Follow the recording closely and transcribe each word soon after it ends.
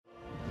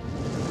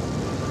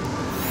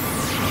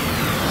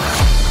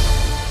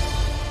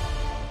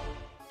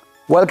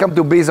Welcome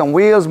to Bees on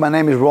Wheels. My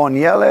name is Ron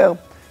Yeller.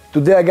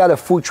 Today I got a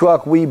food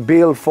truck we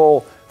built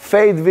for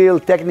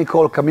Fayetteville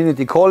Technical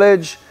Community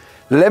College.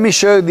 Let me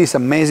show you this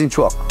amazing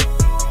truck.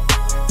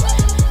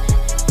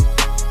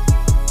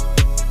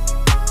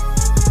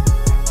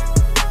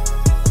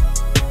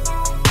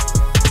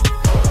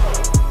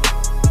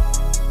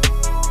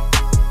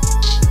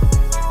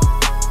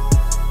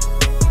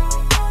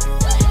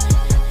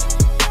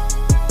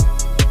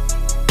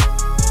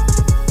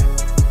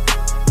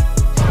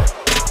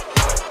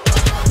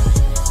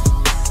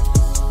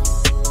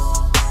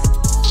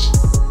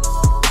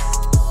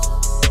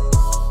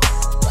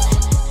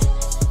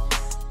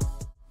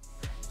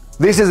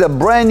 This is a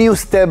brand new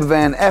step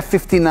van,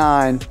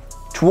 F59,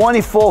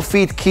 24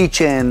 feet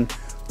kitchen,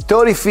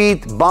 30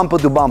 feet bumper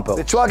to bumper.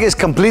 The truck is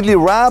completely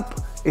wrapped.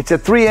 It's a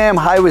 3M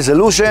high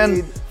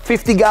resolution,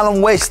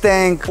 50-gallon waste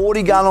tank,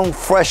 40-gallon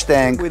fresh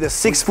tank with a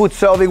 6-foot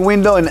serving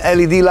window and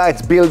LED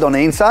lights built on the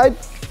inside,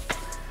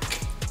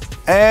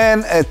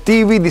 and a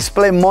TV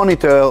display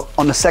monitor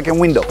on the second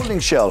window. Holding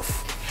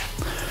shelf.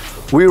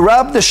 We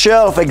wrap the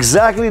shelf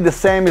exactly the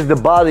same as the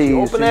body.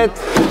 You open it,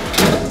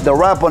 the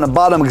wrap on the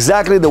bottom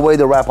exactly the way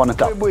the wrap on the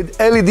top. With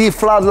LED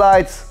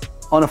floodlights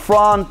on the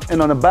front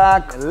and on the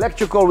back,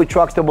 electrical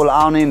retractable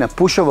awning, a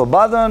push of a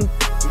button.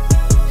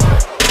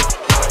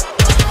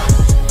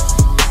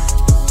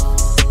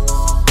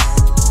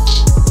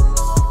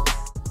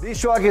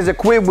 This truck is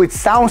equipped with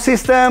sound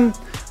system.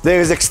 There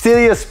is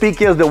exterior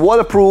speakers, they're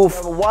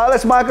waterproof. A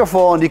wireless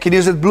microphone, you can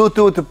use it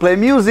Bluetooth to play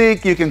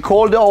music. You can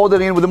call the order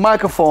in with the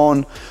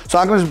microphone. So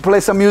I'm going to play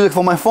some music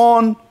from my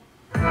phone.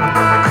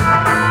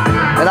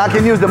 And I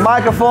can use the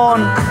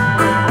microphone.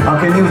 I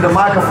can use the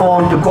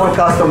microphone to call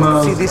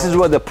customers. See, this is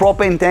where the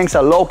propane tanks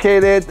are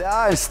located. They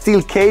are in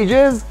steel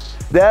cages.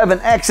 They have an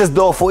access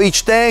door for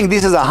each tank.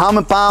 This is a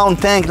 100-pound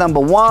tank number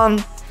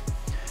 1.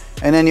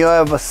 And then you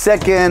have a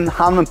second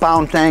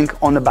 100-pound tank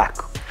on the back.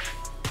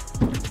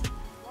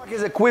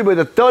 Is equipped with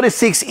a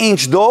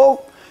 36-inch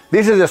door.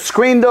 This is a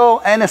screen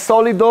door and a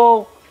solid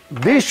door.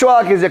 This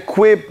truck is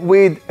equipped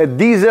with a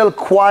diesel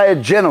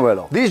quiet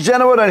generator. This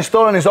generator is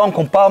installed in its own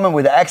compartment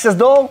with the access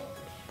door.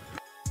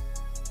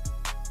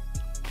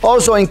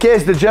 Also, in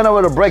case the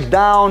generator breaks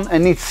down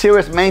and needs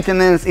serious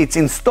maintenance, it's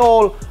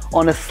installed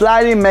on a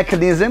sliding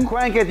mechanism.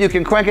 Crank it, you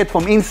can crank it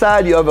from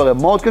inside. You have a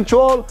remote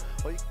control.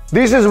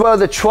 This is where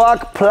the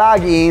truck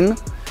plug in.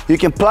 You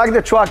can plug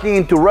the truck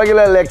into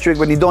regular electric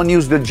when you don't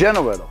use the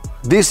generator.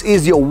 This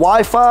is your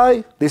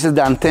Wi-Fi. This is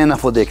the antenna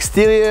for the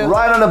exterior.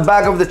 Right on the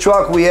back of the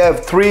truck, we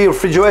have 3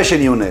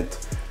 refrigeration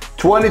units.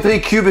 23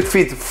 cubic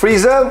feet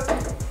freezer,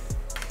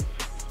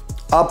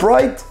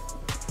 upright,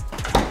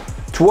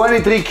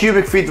 23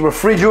 cubic feet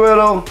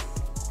refrigerator,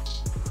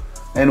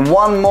 and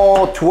one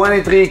more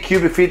 23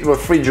 cubic feet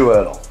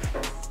refrigerator.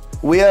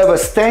 We have a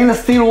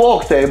stainless steel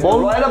work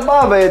table. Right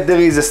above it, there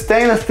is a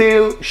stainless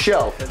steel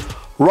shelf.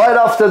 Right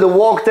after the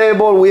work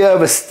table, we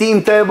have a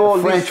steam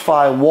table, French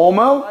fire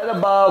warmer. Right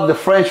above the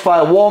French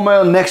fire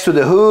warmer, next to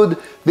the hood,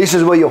 this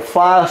is where your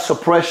fire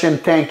suppression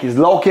tank is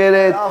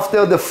located.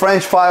 After the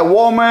French fire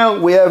warmer,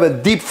 we have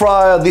a deep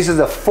fryer. This is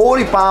a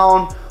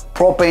 40-pound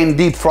propane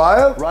deep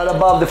fryer. Right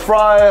above the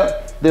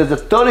fryer, there's a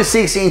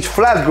 36-inch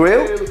flat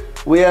grill.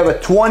 We have a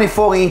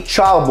 24-inch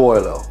char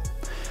boiler.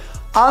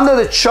 Under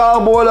the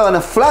char boiler and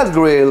a flat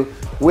grill,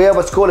 we have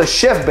what's called a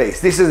chef base.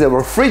 This is a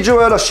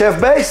refrigerator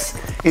chef base.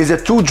 It's a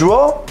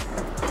 2-drawer.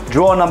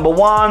 Drawer number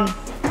 1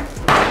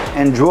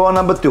 and drawer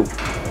number 2. We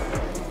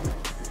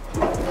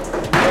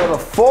have a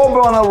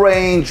 4-burner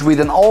range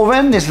with an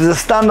oven. This is a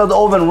standard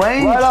oven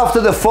range. Right after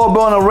the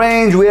 4-burner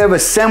range, we have a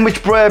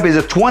sandwich prep. It's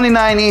a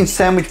 29-inch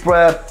sandwich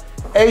prep.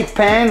 8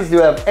 pans.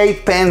 You have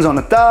 8 pans on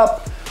the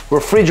top.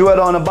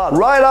 Refrigerator on the bottom.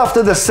 Right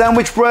after the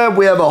sandwich prep,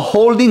 we have a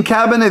holding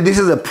cabinet. This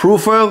is a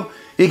proofer.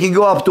 It can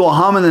go up to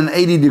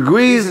 180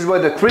 degrees. This is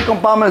where the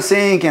 3-compartment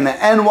sink and the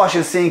hand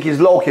washing sink is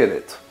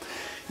located.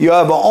 You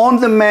have an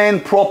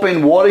on-demand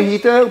propane water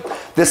heater.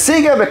 The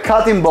sink has a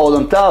cutting board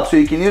on top, so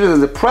you can use it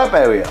as a prep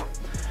area.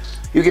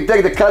 You can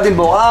take the cutting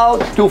board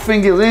out, 2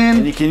 fingers in,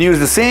 and you can use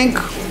the sink.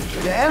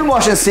 The hand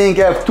washing sink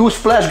has 2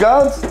 splash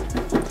guards,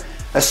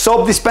 a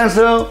soap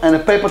dispenser, and a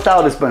paper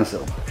towel dispenser.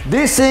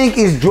 This sink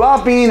is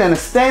drop-in and a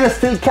stainless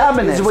steel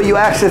cabinet. This is where you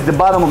access the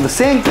bottom of the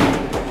sink.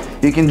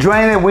 You can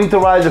drain it,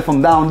 winterize it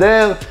from down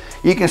there.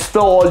 You can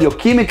store all your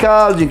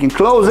chemicals, you can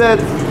close it.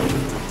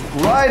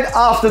 Right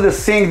after the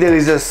sink, there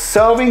is a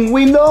serving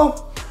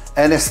window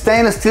and a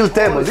stainless steel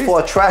table. This is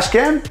for a trash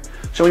can.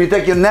 So when you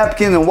take your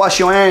napkin and wash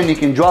your hand, you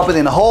can drop it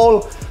in a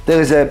hole.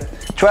 There is a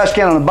trash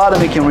can on the bottom,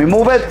 you can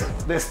remove it.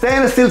 The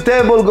stainless steel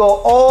table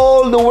go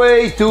all the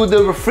way to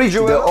the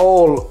refrigerator. The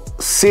whole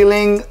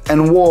ceiling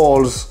and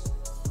walls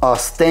are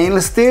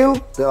stainless steel.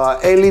 There are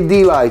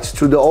LED lights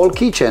to the whole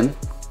kitchen.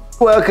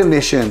 Air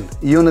condition,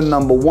 unit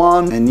number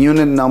 1 and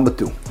unit number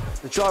 2.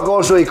 The truck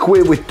also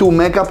equipped with 2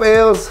 makeup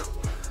airs.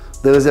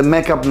 There is a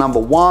makeup number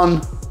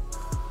 1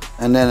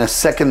 and then a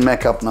second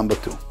makeup number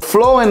 2.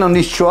 Flooring on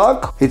this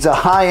truck, it's a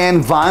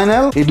high-end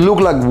vinyl. It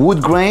looks like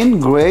wood grain,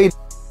 gray.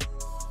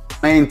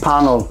 main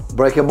panel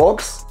breaker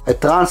box, a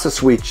transfer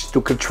switch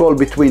to control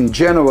between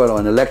generator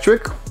and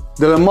electric,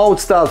 the remote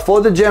start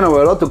for the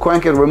generator to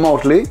crank it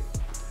remotely.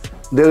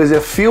 There is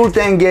a fuel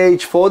tank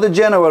gauge for the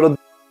generator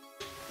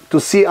to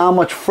see how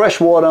much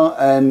fresh water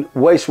and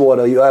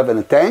wastewater you have in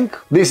a tank.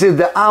 This is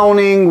the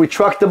awning,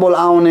 retractable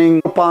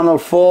awning panel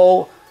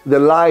for the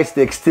lights,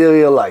 the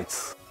exterior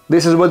lights.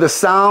 This is where the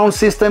sound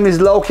system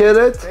is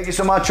located. Thank you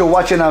so much for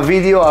watching our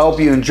video. I hope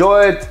you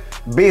enjoyed.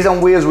 Bees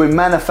on Wheels, we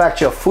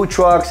manufacture food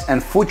trucks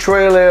and food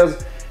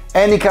trailers,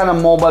 any kind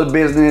of mobile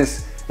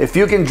business. If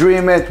you can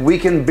dream it, we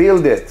can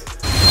build it.